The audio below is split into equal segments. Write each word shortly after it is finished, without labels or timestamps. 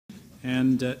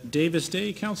And Davis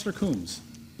Day, Councillor Coombes.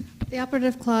 The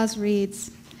operative clause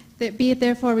reads, that be it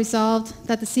therefore resolved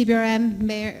that the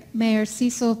CBRM Mayor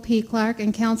Cecil P. Clark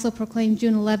and Council proclaim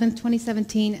June 11,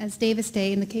 2017 as Davis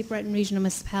Day in the Cape Breton Regional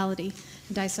Municipality.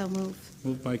 And I so move.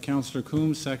 Moved by Councillor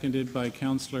Coombes, seconded by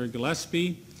Councillor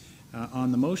Gillespie.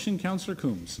 On the motion, Councillor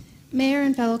Coombes. Mayor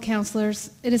and fellow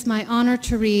councillors, it is my honor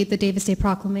to read the Davis Day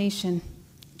Proclamation.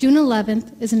 June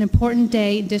 11th is an important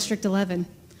day in District 11.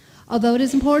 Although it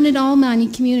is important in all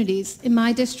mining communities, in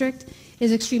my district it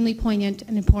is extremely poignant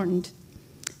and important.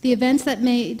 The events that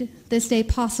made this day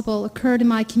possible occurred in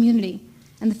my community,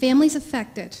 and the families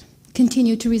affected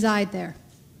continue to reside there.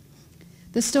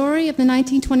 The story of the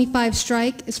 1925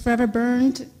 strike is forever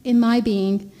burned in my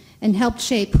being and helped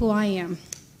shape who I am.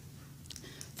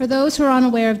 For those who are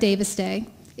unaware of Davis Day,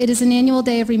 it is an annual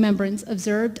day of remembrance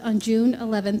observed on June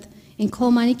 11th in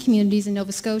coal mining communities in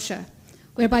Nova Scotia,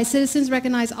 whereby citizens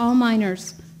recognize all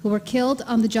miners who were killed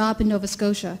on the job in Nova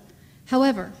Scotia.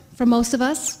 However, for most of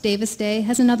us, Davis Day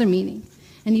has another meaning,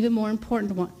 an even more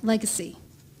important one, legacy.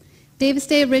 Davis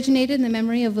Day originated in the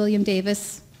memory of William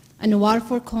Davis, a New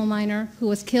Waterford coal miner who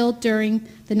was killed during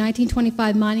the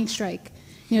 1925 mining strike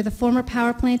near the former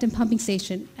power plant and pumping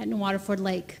station at New Waterford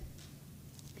Lake.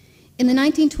 In the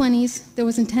 1920s, there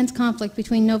was intense conflict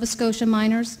between Nova Scotia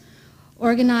miners,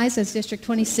 organized as District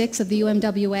 26 of the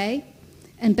UMWA,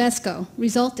 and BESCO,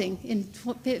 resulting in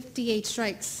 58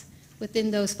 strikes within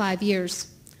those 5 years.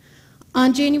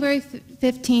 On January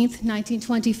 15,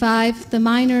 1925, the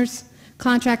miners'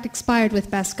 contract expired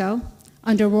with BESCO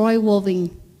under Roy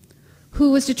Wolving,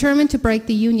 who was determined to break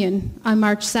the union. On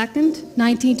March 2,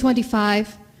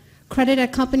 1925, credit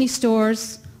at company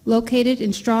stores located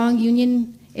in strong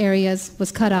union areas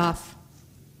was cut off.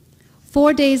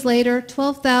 4 days later,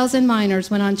 12,000 miners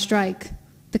went on strike.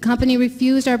 The company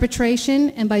refused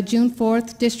arbitration, and by June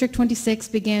 4th, District 26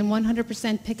 began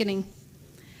 100% picketing.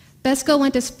 BESCO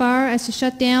went as far as to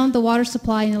shut down the water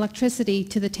supply and electricity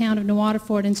to the town of New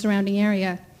Waterford and surrounding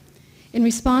area. In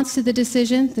response to the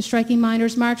decision, the striking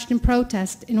miners marched in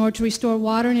protest in order to restore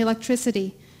water and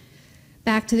electricity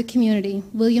back to the community.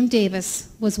 William Davis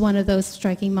was one of those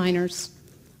striking miners.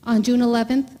 On June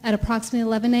 11th, at approximately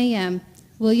 11 a.m.,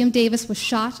 William Davis was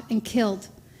shot and killed.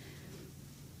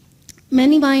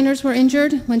 Many miners were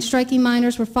injured when striking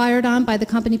miners were fired on by the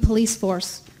company police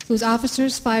force, whose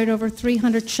officers fired over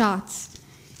 300 shots.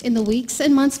 In the weeks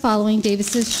and months following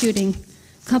Davis's shooting,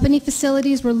 company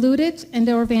facilities were looted and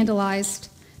they were vandalized.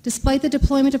 Despite the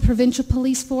deployment of provincial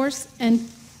police force and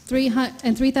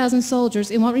 3,000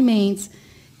 soldiers in what remains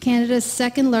Canada's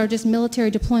second largest military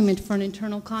deployment for an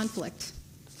internal conflict.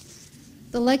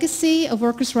 The legacy of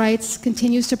workers' rights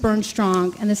continues to burn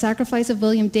strong, and the sacrifice of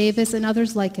William Davis and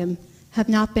others like him have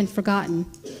not been forgotten.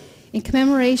 In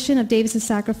commemoration of Davis's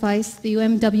sacrifice, the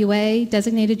UMWA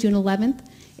designated June 11th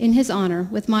in his honor,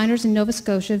 with miners in Nova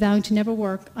Scotia vowing to never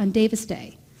work on Davis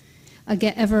Day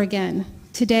ever again.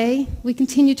 Today, we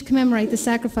continue to commemorate the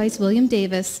sacrifice William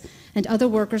Davis and other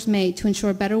workers made to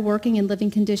ensure better working and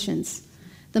living conditions.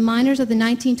 The miners of the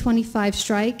 1925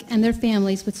 strike and their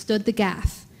families withstood the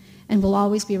gaffe and will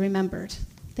always be remembered.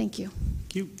 Thank you.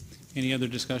 Thank you. Any other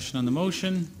discussion on the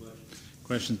motion?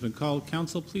 Question's been called.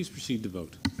 Council, please proceed to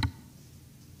vote.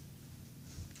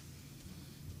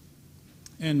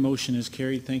 And motion is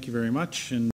carried. Thank you very much. And